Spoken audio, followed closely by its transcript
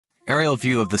Aerial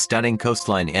view of the stunning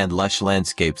coastline and lush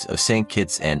landscapes of Saint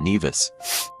Kitts and Nevis.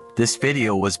 This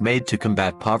video was made to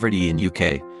combat poverty in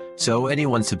UK, so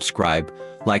anyone subscribe,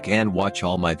 like and watch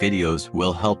all my videos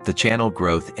will help the channel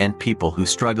growth and people who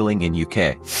struggling in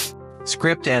UK.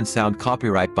 Script and sound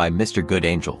copyright by Mr. Good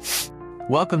Angel.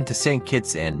 Welcome to Saint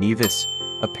Kitts and Nevis,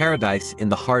 a paradise in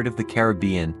the heart of the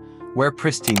Caribbean, where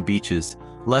pristine beaches,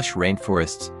 lush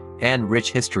rainforests, and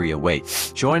rich history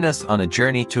await. Join us on a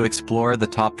journey to explore the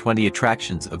top 20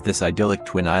 attractions of this idyllic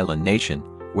twin island nation,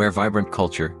 where vibrant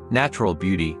culture, natural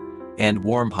beauty, and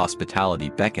warm hospitality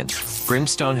beckon.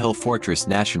 Brimstone Hill Fortress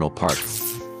National Park.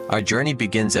 Our journey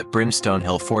begins at Brimstone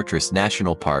Hill Fortress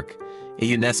National Park,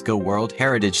 a UNESCO World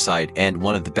Heritage Site and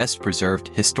one of the best preserved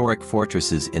historic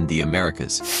fortresses in the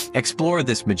Americas. Explore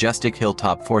this majestic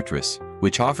hilltop fortress,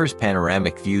 which offers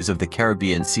panoramic views of the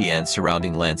Caribbean Sea and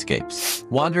surrounding landscapes.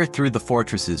 Wander through the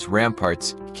fortress's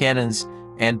ramparts, cannons,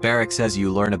 and barracks as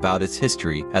you learn about its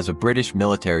history as a British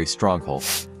military stronghold.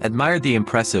 Admire the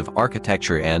impressive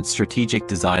architecture and strategic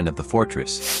design of the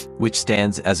fortress, which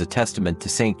stands as a testament to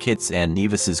Saint Kitts and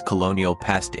Nevis's colonial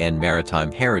past and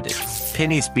maritime heritage.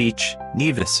 Penny's Beach,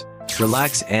 Nevis.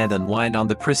 Relax and unwind on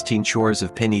the pristine shores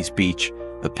of Penny's Beach,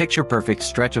 a picture-perfect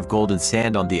stretch of golden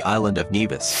sand on the island of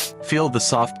Nevis. Feel the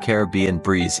soft Caribbean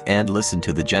breeze and listen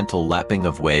to the gentle lapping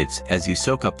of waves as you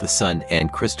soak up the sun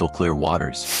and crystal-clear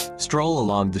waters. Stroll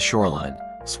along the shoreline,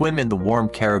 swim in the warm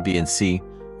Caribbean Sea,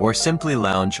 or simply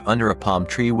lounge under a palm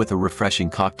tree with a refreshing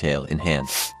cocktail in hand.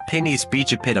 Penny's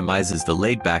Beach epitomizes the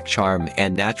laid-back charm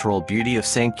and natural beauty of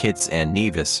Saint Kitts and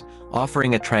Nevis,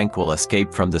 offering a tranquil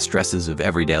escape from the stresses of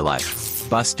everyday life.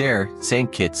 Basseterre,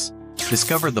 Saint Kitts.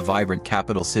 Discover the vibrant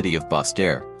capital city of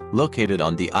Basseterre, located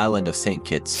on the island of Saint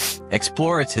Kitts.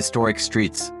 Explore its historic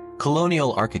streets,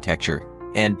 colonial architecture,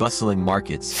 and bustling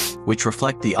markets, which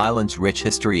reflect the island's rich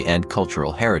history and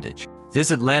cultural heritage.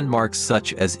 Visit landmarks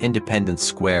such as Independence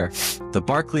Square, the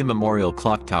Barclay Memorial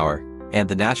Clock Tower, and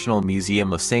the National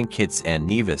Museum of Saint Kitts and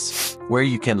Nevis, where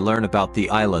you can learn about the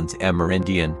island's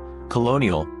Amerindian,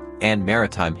 colonial, and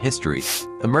maritime history.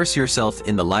 Immerse yourself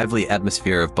in the lively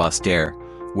atmosphere of Basseterre,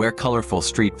 where colorful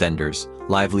street vendors,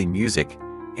 lively music,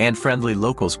 and friendly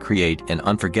locals create an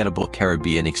unforgettable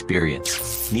Caribbean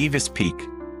experience. Nevis Peak.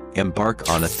 Embark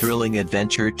on a thrilling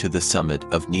adventure to the summit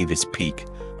of Nevis Peak,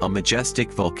 a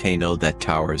majestic volcano that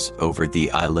towers over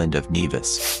the island of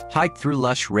Nevis. Hike through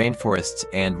lush rainforests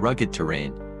and rugged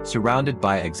terrain, surrounded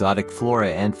by exotic flora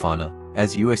and fauna,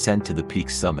 as you ascend to the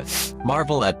peak's summit.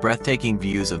 Marvel at breathtaking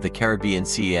views of the Caribbean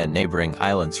Sea and neighboring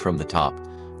islands from the top,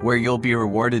 where you'll be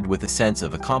rewarded with a sense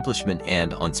of accomplishment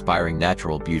and inspiring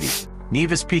natural beauty.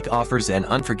 Nevis Peak offers an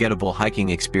unforgettable hiking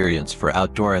experience for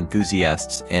outdoor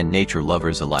enthusiasts and nature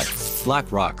lovers alike.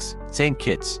 Black Rocks, Saint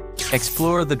Kitts.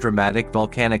 Explore the dramatic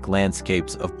volcanic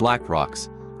landscapes of Black Rocks,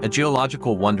 a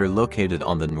geological wonder located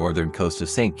on the northern coast of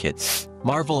Saint Kitts.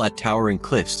 Marvel at towering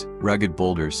cliffs, rugged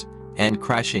boulders, and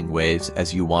crashing waves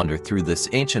as you wander through this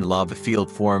ancient lava field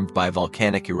formed by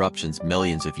volcanic eruptions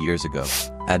millions of years ago.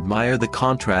 Admire the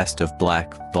contrast of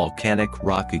black, volcanic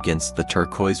rock against the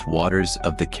turquoise waters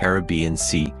of the Caribbean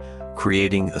Sea,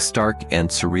 creating a stark and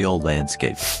surreal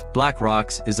landscape. Black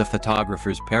Rocks is a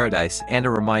photographer's paradise and a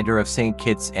reminder of Saint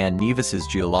Kitts and Nevis's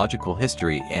geological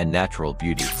history and natural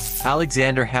beauty.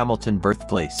 Alexander Hamilton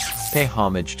Birthplace. Pay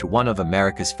homage to one of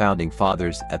America's founding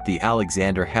fathers at the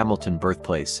Alexander Hamilton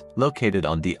Birthplace, located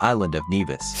on the island of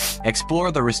Nevis.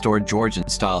 Explore the restored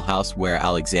Georgian-style house where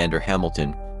Alexander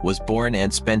Hamilton was born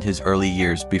and spent his early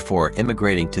years before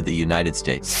immigrating to the United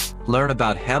States. Learn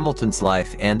about Hamilton's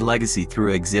life and legacy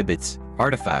through exhibits,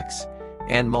 artifacts,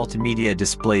 and multimedia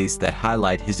displays that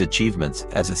highlight his achievements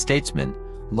as a statesman,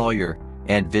 lawyer,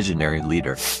 and visionary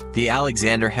leader. The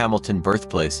Alexander Hamilton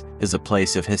Birthplace is a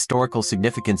place of historical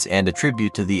significance and a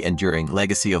tribute to the enduring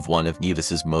legacy of one of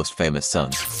Nevis's most famous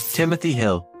sons. Timothy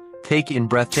Hill. Take in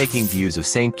breathtaking views of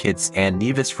Saint Kitts and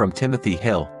Nevis from Timothy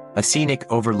Hill, a scenic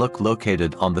overlook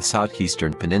located on the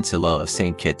southeastern peninsula of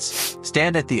Saint Kitts.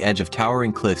 Stand at the edge of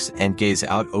towering cliffs and gaze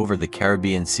out over the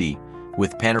Caribbean Sea,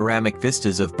 with panoramic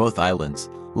vistas of both islands,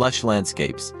 lush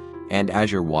landscapes, and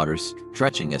azure waters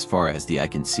stretching as far as the eye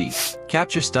can see.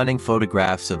 Capture stunning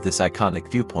photographs of this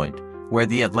iconic viewpoint, where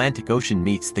the Atlantic Ocean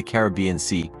meets the Caribbean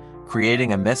Sea,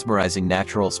 creating a mesmerizing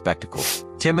natural spectacle.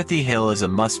 Timothy Hill is a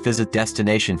must-visit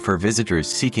destination for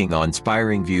visitors seeking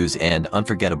awe-inspiring views and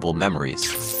unforgettable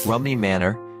memories. Rumney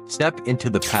Manor. Step into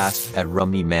the past at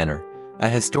Rumney Manor, a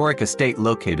historic estate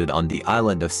located on the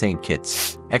island of Saint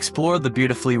Kitts. Explore the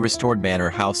beautifully restored manor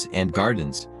house and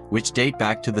gardens, which date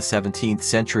back to the 17th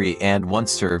century and once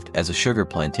served as a sugar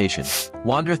plantation.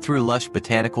 Wander through lush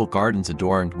botanical gardens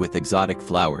adorned with exotic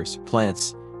flowers,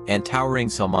 plants, and towering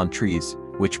salmon trees,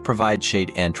 which provide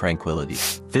shade and tranquility.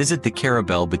 Visit the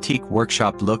Carabel Boutique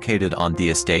Workshop located on the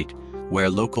estate, where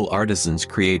local artisans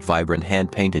create vibrant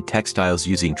hand-painted textiles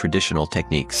using traditional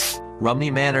techniques.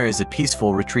 Rumney Manor is a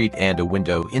peaceful retreat and a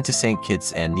window into Saint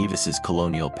Kitts and Nevis's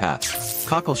colonial past.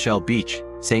 Cockleshell Beach,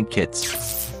 Saint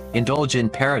Kitts. Indulge in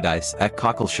paradise at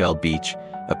Cockleshell Beach,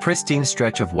 a pristine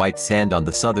stretch of white sand on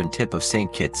the southern tip of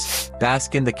Saint Kitts.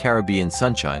 Bask in the Caribbean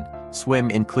sunshine,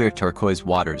 swim in clear turquoise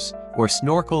waters, or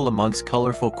snorkel amongst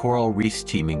colorful coral reefs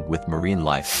teeming with marine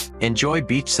life. Enjoy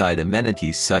beachside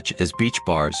amenities such as beach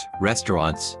bars,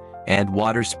 restaurants, and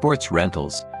water sports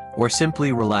rentals, or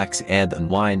simply relax and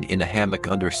unwind in a hammock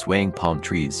under swaying palm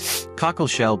trees.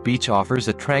 Cockleshell Beach offers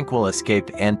a tranquil escape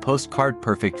and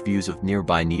postcard-perfect views of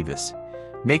nearby Nevis,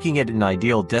 making it an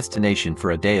ideal destination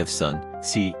for a day of sun,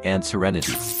 sea, and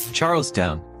serenity.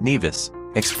 Charlestown, Nevis.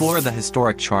 Explore the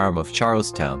historic charm of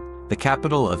Charlestown, the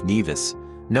capital of Nevis,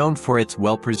 known for its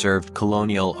well-preserved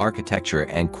colonial architecture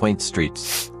and quaint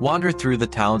streets. Wander through the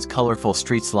town's colorful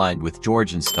streets lined with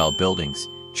Georgian-style buildings,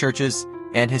 churches,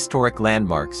 and historic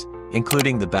landmarks,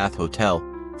 including the Bath Hotel,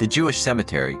 the Jewish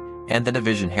Cemetery, and the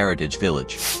Navision Heritage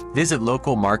Village. Visit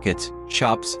local markets,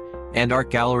 shops, and art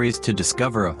galleries to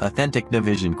discover authentic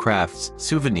Navision crafts,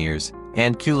 souvenirs,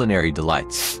 and culinary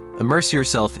delights. Immerse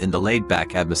yourself in the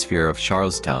laid-back atmosphere of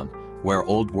Charlestown, where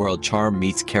old-world charm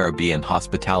meets Caribbean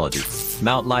hospitality.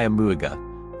 Mount Liamuiga.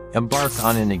 Embark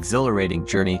on an exhilarating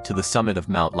journey to the summit of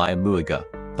Mount Liamuiga,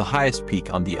 the highest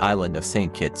peak on the island of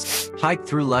Saint Kitts. Hike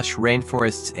through lush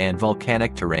rainforests and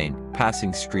volcanic terrain,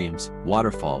 passing streams,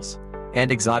 waterfalls,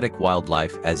 and exotic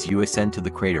wildlife as you ascend to the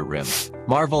crater rim.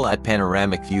 Marvel at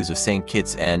panoramic views of Saint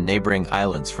Kitts and neighboring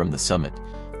islands from the summit,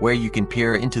 where you can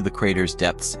peer into the crater's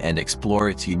depths and explore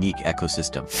its unique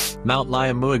ecosystem. Mount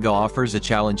Liamuiga offers a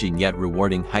challenging yet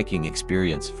rewarding hiking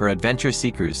experience for adventure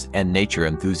seekers and nature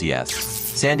enthusiasts.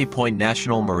 Sandy Point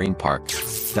National Marine Park.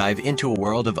 Dive into a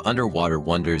world of underwater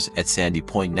wonders at Sandy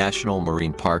Point National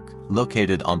Marine Park,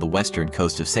 located on the western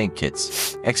coast of Saint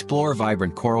Kitts. Explore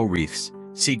vibrant coral reefs,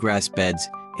 seagrass beds,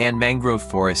 and mangrove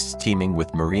forests teeming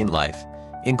with marine life,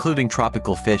 including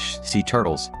tropical fish, sea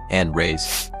turtles, and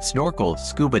rays. Snorkel,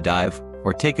 scuba dive,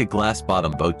 or take a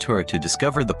glass-bottom boat tour to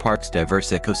discover the park's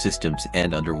diverse ecosystems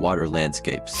and underwater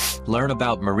landscapes. Learn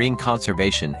about marine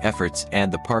conservation efforts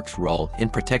and the park's role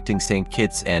in protecting Saint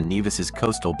Kitts and Nevis's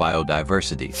coastal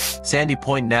biodiversity. Sandy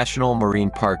Point National Marine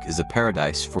Park is a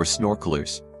paradise for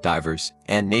snorkelers, divers,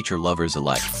 and nature lovers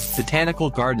alike.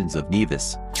 Botanical Gardens of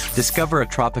Nevis. Discover a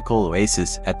tropical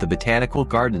oasis at the Botanical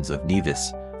Gardens of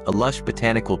Nevis, a lush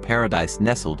botanical paradise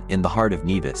nestled in the heart of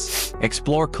Nevis.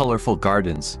 Explore colorful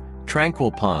gardens,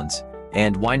 tranquil ponds,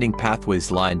 and winding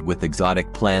pathways lined with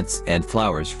exotic plants and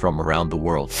flowers from around the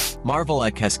world. Marvel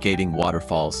at cascading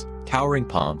waterfalls, towering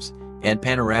palms, and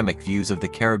panoramic views of the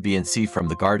Caribbean Sea from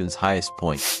the garden's highest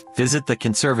point. Visit the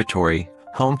conservatory,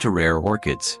 home to rare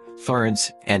orchids,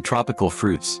 ferns, and tropical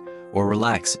fruits, or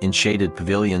relax in shaded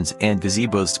pavilions and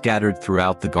gazebos scattered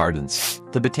throughout the gardens.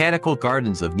 The Botanical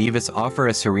Gardens of Nevis offer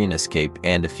a serene escape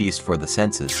and a feast for the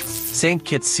senses. Saint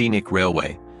Kitts Scenic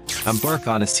Railway. Embark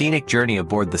on a scenic journey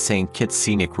aboard the Saint Kitts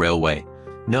Scenic Railway,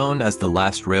 known as the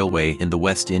last railway in the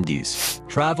West Indies.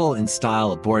 Travel in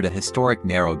style aboard a historic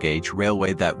narrow-gauge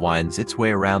railway that winds its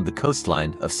way around the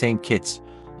coastline of Saint Kitts,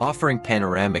 offering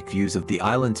panoramic views of the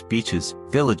island's beaches,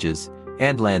 villages,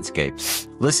 and landscapes.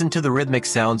 Listen to the rhythmic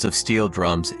sounds of steel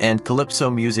drums and calypso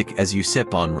music as you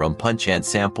sip on rum punch and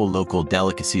sample local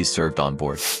delicacies served on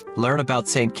board. Learn about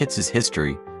Saint Kitts'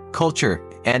 history, culture,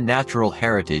 and natural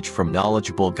heritage from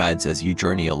knowledgeable guides as you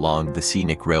journey along the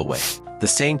scenic railway. The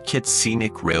Saint Kitts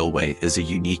Scenic Railway is a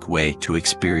unique way to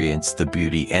experience the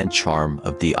beauty and charm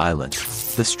of the island.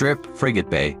 The Strip,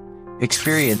 Frigate Bay.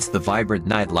 Experience the vibrant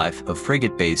nightlife of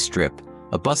Frigate Bay's Strip,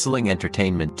 a bustling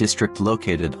entertainment district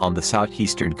located on the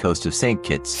southeastern coast of Saint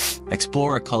Kitts.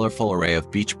 Explore a colorful array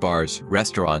of beach bars,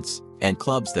 restaurants, and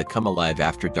clubs that come alive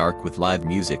after dark with live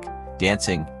music,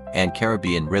 dancing, and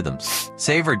Caribbean rhythms.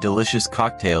 Savor delicious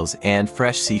cocktails and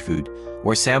fresh seafood,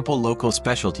 or sample local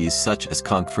specialties such as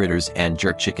conch fritters and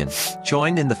jerk chicken.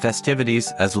 Join in the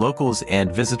festivities as locals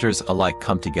and visitors alike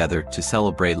come together to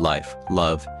celebrate life,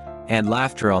 love, and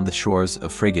laughter on the shores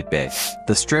of Frigate Bay.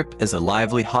 The Strip is a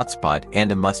lively hotspot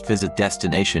and a must-visit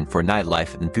destination for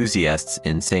nightlife enthusiasts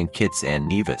in Saint Kitts and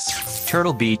Nevis.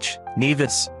 Turtle Beach,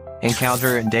 Nevis.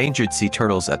 Encounter endangered sea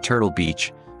turtles at Turtle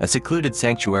Beach, a secluded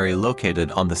sanctuary located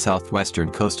on the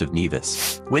southwestern coast of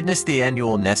Nevis. Witness the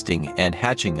annual nesting and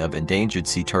hatching of endangered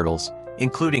sea turtles,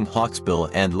 including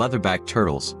hawksbill and leatherback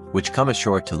turtles, which come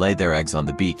ashore to lay their eggs on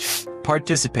the beach.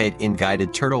 Participate in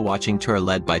guided turtle watching tour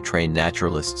led by trained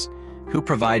naturalists, who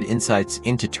provide insights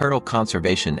into turtle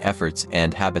conservation efforts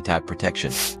and habitat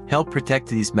protection. Help protect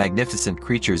these magnificent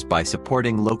creatures by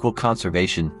supporting local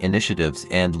conservation initiatives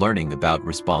and learning about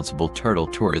responsible turtle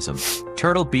tourism.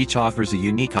 Turtle Beach offers a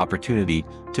unique opportunity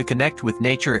to connect with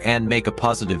nature and make a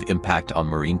positive impact on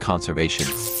marine conservation.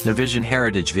 Nevision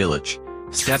Heritage Village.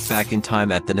 Step back in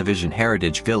time at the Nevision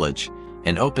Heritage Village,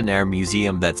 an open-air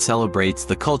museum that celebrates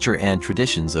the culture and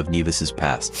traditions of Nevis's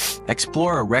past.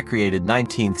 Explore a recreated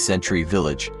 19th-century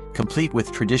village, complete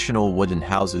with traditional wooden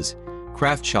houses,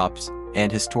 craft shops,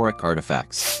 and historic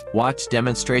artifacts. Watch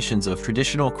demonstrations of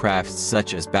traditional crafts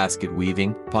such as basket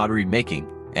weaving, pottery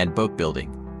making, and boat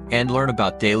building, and learn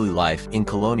about daily life in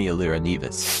colonial era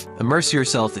Nevis. Immerse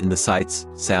yourself in the sights,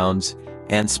 sounds,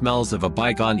 and smells of a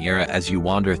bygone era as you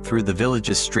wander through the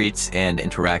village's streets and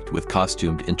interact with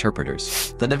costumed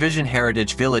interpreters. The Nevision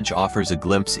Heritage Village offers a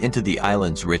glimpse into the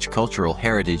island's rich cultural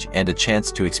heritage and a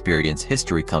chance to experience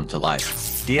history come to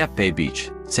life. Dieppe Bay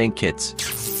Beach, Saint Kitts.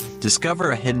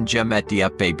 Discover a hidden gem at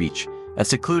Dieppe Bay Beach, a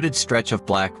secluded stretch of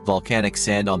black volcanic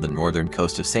sand on the northern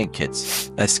coast of Saint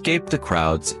Kitts. Escape the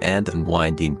crowds and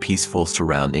unwinding peaceful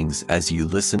surroundings as you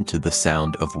listen to the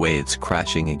sound of waves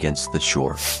crashing against the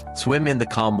shore. Swim in the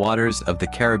calm waters of the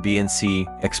Caribbean Sea,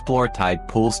 explore tide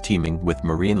pools teeming with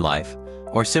marine life,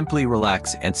 or simply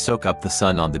relax and soak up the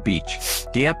sun on the beach.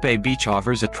 Dieppe Bay Beach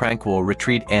offers a tranquil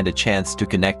retreat and a chance to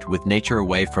connect with nature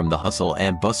away from the hustle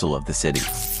and bustle of the city.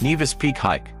 Nevis Peak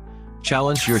Hike.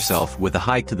 Challenge yourself with a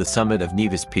hike to the summit of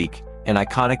Nevis Peak, an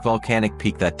iconic volcanic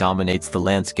peak that dominates the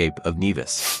landscape of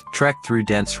Nevis. Trek through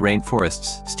dense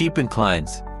rainforests, steep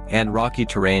inclines, and rocky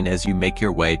terrain as you make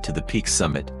your way to the peak's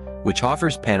summit, which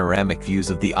offers panoramic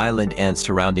views of the island and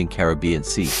surrounding Caribbean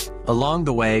Sea. Along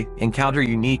the way, encounter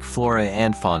unique flora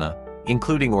and fauna,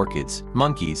 including orchids,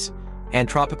 monkeys, and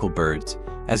tropical birds,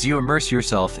 as you immerse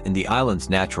yourself in the island's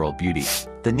natural beauty.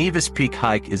 The Nevis Peak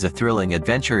Hike is a thrilling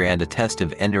adventure and a test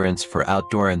of endurance for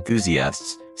outdoor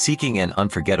enthusiasts seeking an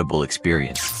unforgettable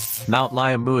experience. Mount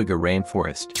Liamuiga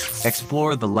Rainforest.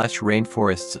 Explore the lush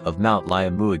rainforests of Mount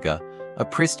Liamuiga, a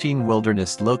pristine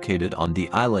wilderness located on the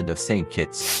island of Saint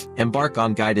Kitts. Embark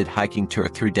on guided hiking tour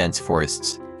through dense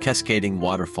forests, cascading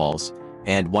waterfalls,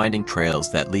 and winding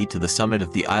trails that lead to the summit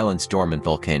of the island's dormant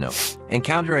volcano.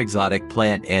 Encounter exotic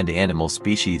plant and animal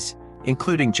species,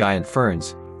 including giant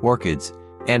ferns, orchids,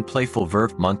 and playful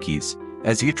verve monkeys,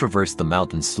 as you traverse the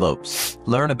mountain slopes.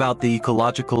 Learn about the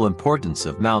ecological importance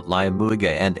of Mount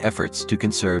Liamuiga and efforts to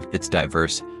conserve its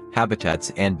diverse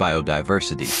habitats and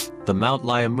biodiversity. The Mount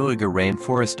Liamuiga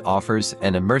Rainforest offers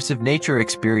an immersive nature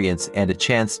experience and a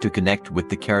chance to connect with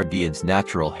the Caribbean's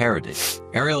natural heritage.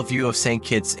 Aerial view of Saint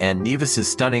Kitts and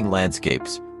Nevis's stunning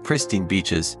landscapes, pristine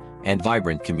beaches, and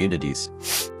vibrant communities.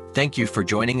 Thank you for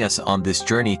joining us on this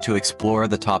journey to explore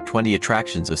the top 20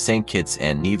 attractions of Saint Kitts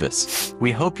and Nevis.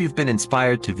 We hope you've been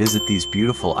inspired to visit these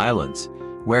beautiful islands,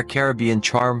 where Caribbean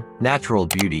charm, natural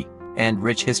beauty, and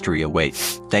rich history await.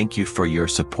 Thank you for your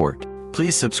support.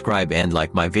 Please subscribe and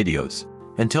like my videos.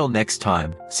 Until next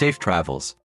time, safe travels.